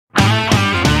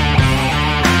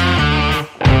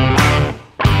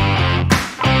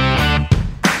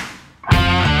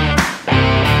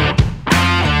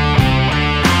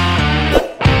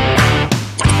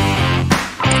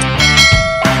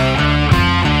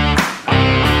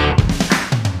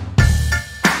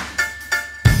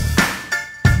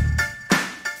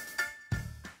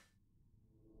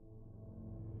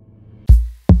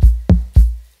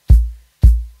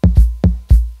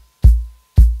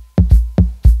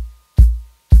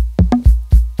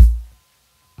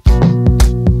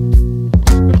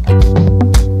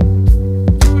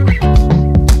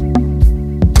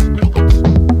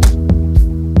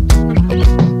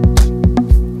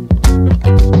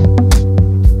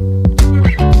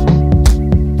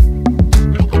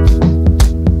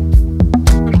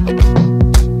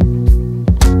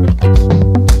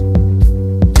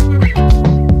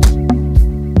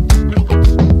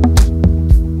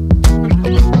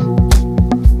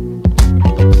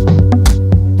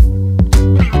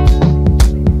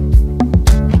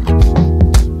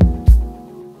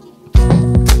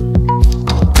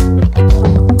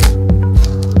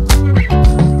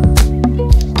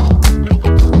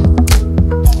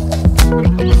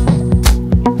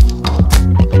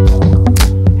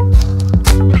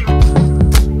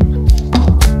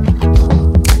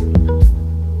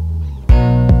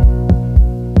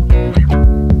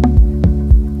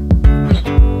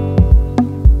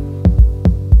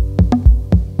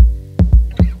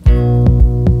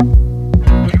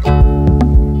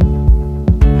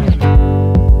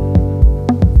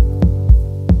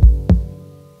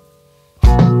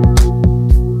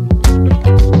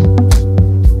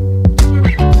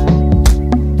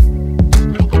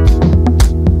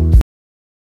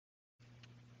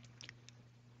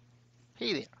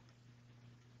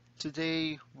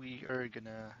Today we are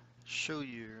gonna show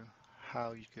you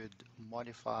how you could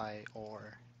modify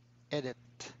or edit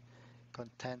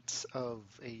contents of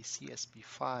a CSV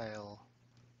file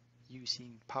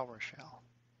using PowerShell.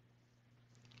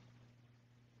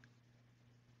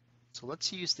 So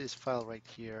let's use this file right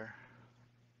here.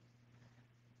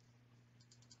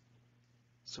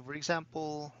 So for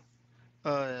example,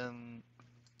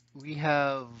 we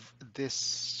have this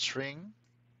string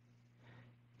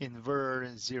in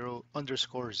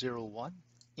var0_01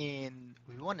 and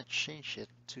we want to change it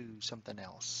to something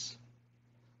else,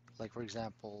 like for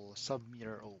example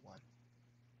submeter01.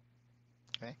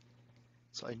 Okay,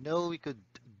 so I know we could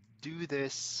do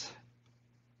this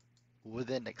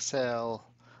within Excel,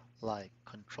 like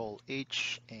Control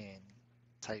H and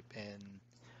type in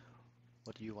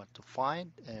what you want to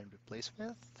find and replace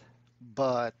with,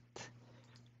 but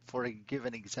for a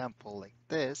given example like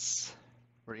this,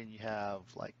 wherein you have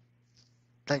like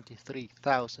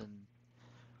 93,000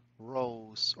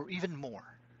 rows or even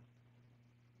more,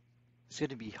 it's going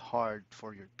to be hard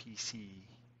for your PC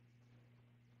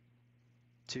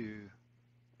to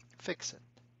fix it.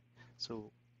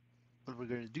 So what we're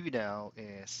going to do now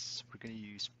is we're going to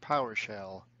use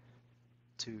PowerShell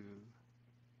to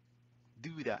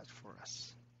do that for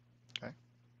us. Okay,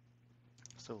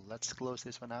 so let's close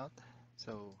this one out.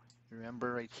 So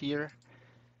remember right here,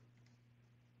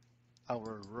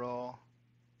 our row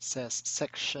says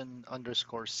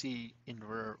section_C in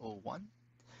var01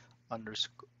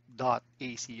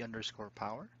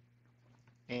 .ac_power,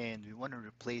 and we want to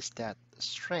replace that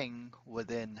string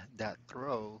within that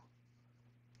row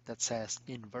that says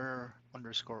in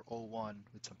var_01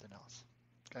 with something else.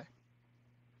 Okay,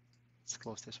 let's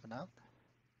close this one out,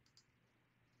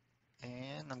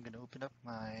 and I'm going to open up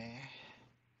my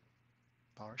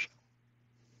PowerShell.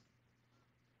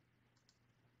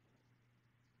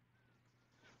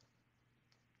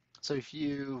 So if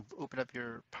you open up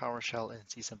your PowerShell and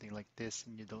see something like this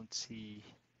and you don't see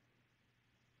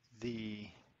the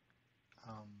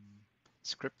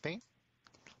script pane,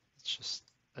 let's just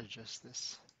adjust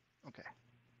this. Okay,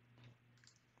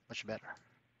 much better.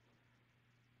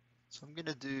 So I'm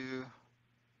gonna do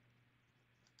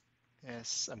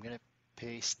is I'm gonna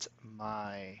paste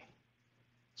my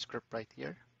script right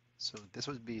here. So this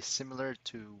would be similar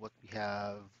to what we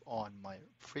have on my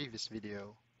previous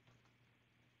video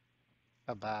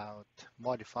about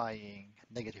modifying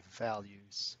negative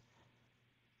values.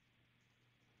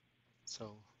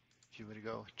 So if you were to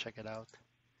go check it out.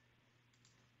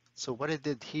 So what I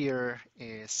did here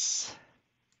is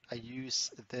I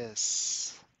use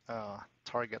this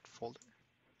target folder,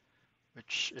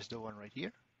 which is the one right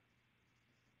here.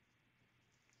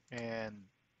 And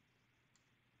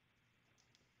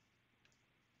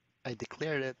I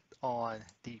declared it on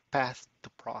the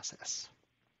Path_To_Process.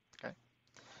 Okay,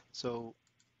 so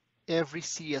every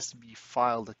CSV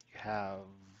file that you have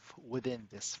within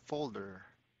this folder,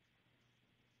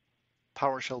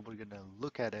 PowerShell, we're gonna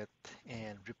look at it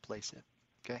and replace it.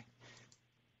 Okay,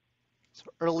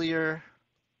 so earlier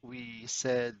we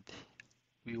said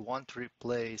we want to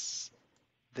replace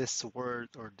this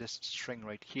word or this string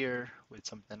right here with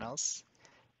something else,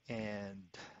 and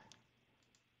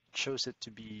chose it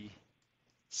to be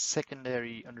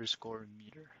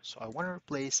secondary_meter. So I want to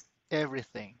replace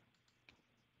everything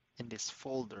in this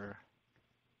folder,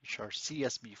 which are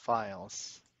CSV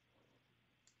files,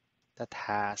 that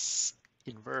has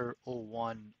in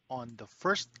var01 on the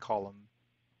first column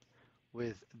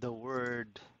with the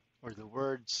word or the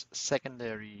words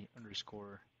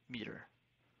secondary_meter.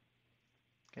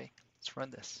 Okay, let's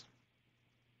run this.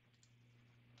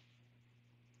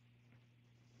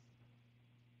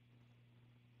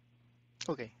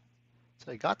 Okay,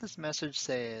 so I got this message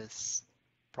says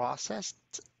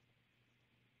processed.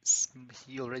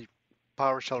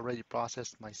 PowerShell already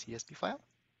processed my CSV file.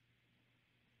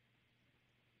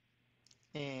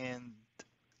 And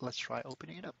let's try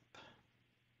opening it up.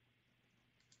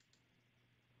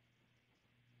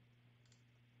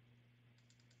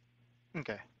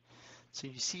 Okay, so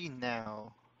you see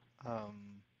now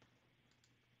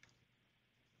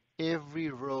every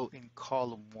row in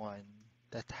column 1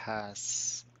 that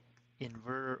has in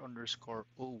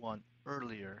var_01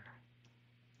 earlier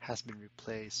has been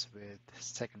replaced with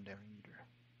secondary meter.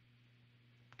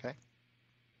 Okay,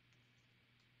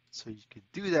 so you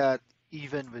could do that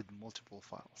even with multiple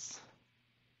files.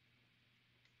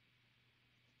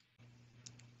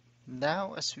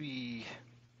 Now as we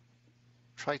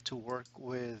try to work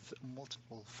with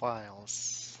multiple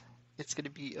files, it's going to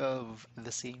be of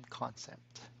the same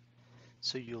concept.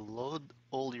 So you load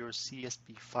all your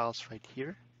CSV files right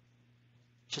here,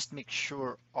 just make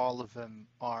sure all of them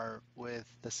are with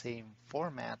the same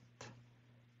format,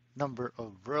 number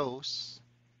of rows,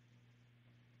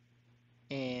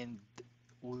 and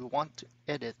we want to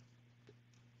edit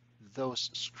those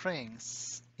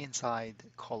strings inside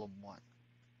column 1.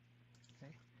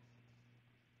 Okay.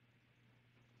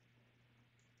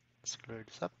 Let's clear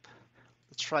this up.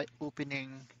 Let's try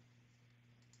opening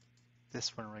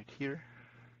this one right here.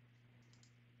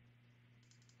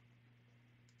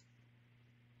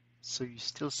 So you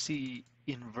still see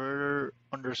inverter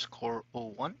underscore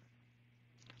 01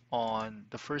 on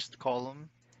the first column,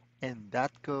 and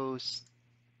that goes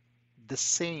the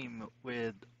same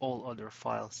with all other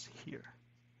files here.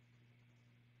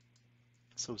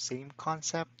 So same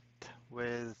concept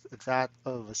with that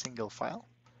of a single file.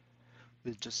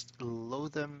 We just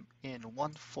load them in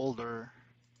one folder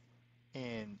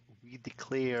and we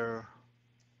declare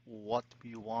what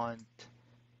we want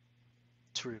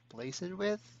to replace it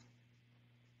with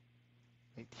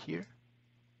right here,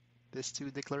 this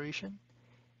to declaration,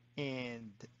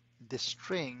 and the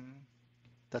string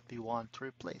that we want to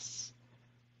replace,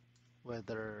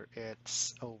 whether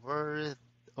it's a word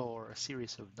or a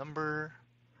series of number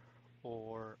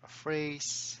or a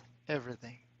phrase,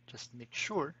 everything. Just make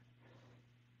sure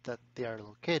that they are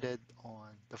located on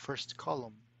the first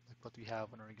column, like what we have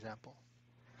in our example.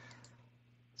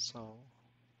 So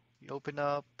we open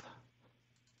up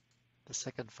the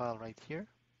second file right here.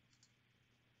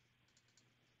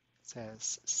 It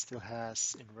says still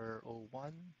has inverter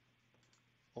 01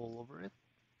 all over it.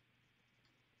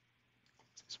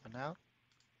 This one out.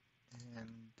 And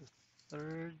the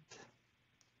third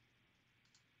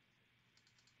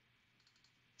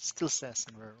still says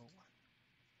inverter 01.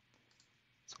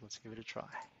 So let's give it a try.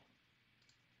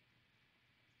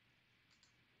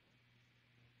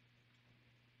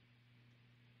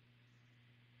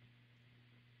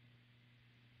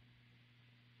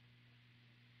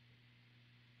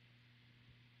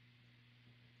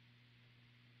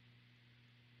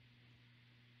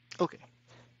 Okay,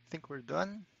 I think we're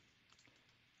done.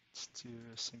 Let's do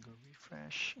a single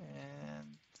refresh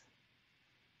and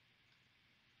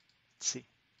let's see.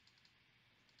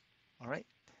 All right,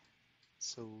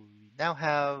 so we now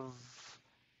have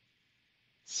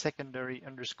secondary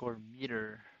underscore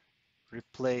meter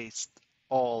replaced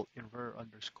all inverter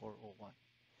underscore 01.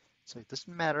 So it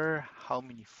doesn't matter how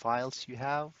many files you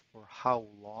have or how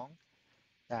long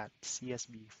that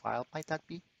CSV file might not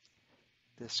be.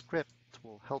 The script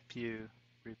will help you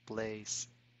replace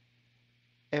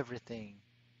everything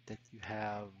that you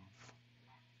have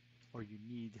or you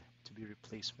need to be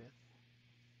replaced with.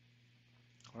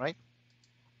 All right,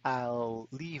 I'll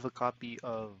leave a copy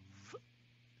of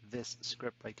this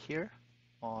script right here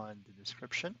on the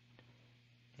description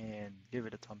and give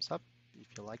it a thumbs up if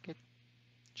you like it,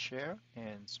 share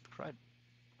and subscribe.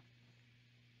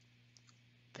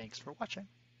 Thanks for watching.